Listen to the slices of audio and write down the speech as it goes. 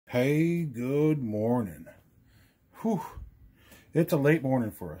Hey, good morning. Whew. It's a late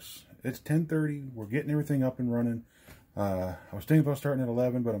morning for us. It's 10:30. We're getting everything up and running. I was thinking about starting at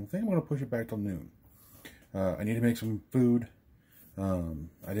 11, but I'm thinking I'm going to push it back till noon. I need to make some food.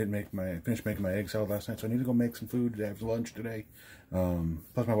 I didn't finish making my egg salad last night, so I need to go make some food to have lunch today.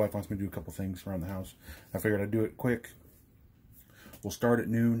 Plus my wife wants me to do a couple things around the house. I figured I'd do it quick. We'll start at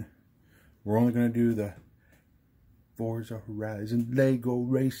noon. We're only going to do the Forza Horizon Lego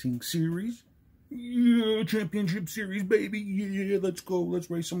Racing Series. Yeah, Championship Series, baby. Yeah, let's go.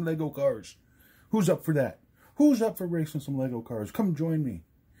 Let's race some Lego cars. Who's up for that? Who's up for racing some Lego cars? Come join me.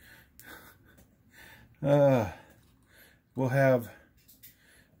 We'll have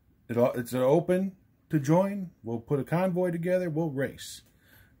it's open to join. We'll put a convoy together. We'll race.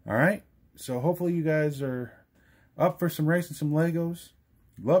 All right. So hopefully you guys are up for some racing some Legos.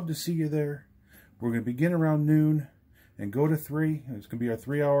 Love to see you there. We're going to begin around noon and go to 3. It's going to be our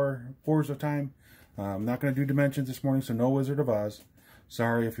 3-hour Forza time. I'm not going to do Dimensions this morning, so no Wizard of Oz.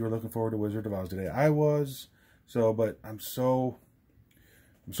 Sorry if you were looking forward to Wizard of Oz today. I was. But I'm so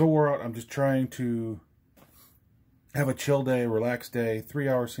wore out. I'm just trying to have a chill day, relaxed day. 3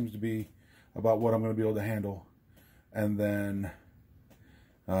 hours seems to be about what I'm going to be able to handle. And then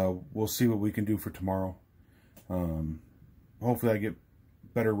we'll see what we can do for tomorrow. Hopefully I get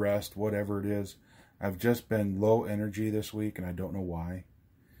better rest, whatever it is. I've just been low energy this week, and I don't know why.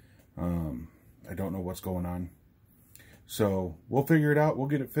 I don't know what's going on. So we'll figure it out. We'll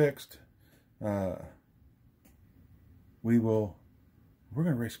get it fixed. We're going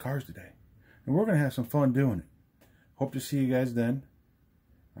to race cars today, and we're going to have some fun doing it. Hope to see you guys then.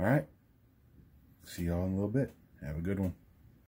 All right. See y'all in a little bit. Have a good one.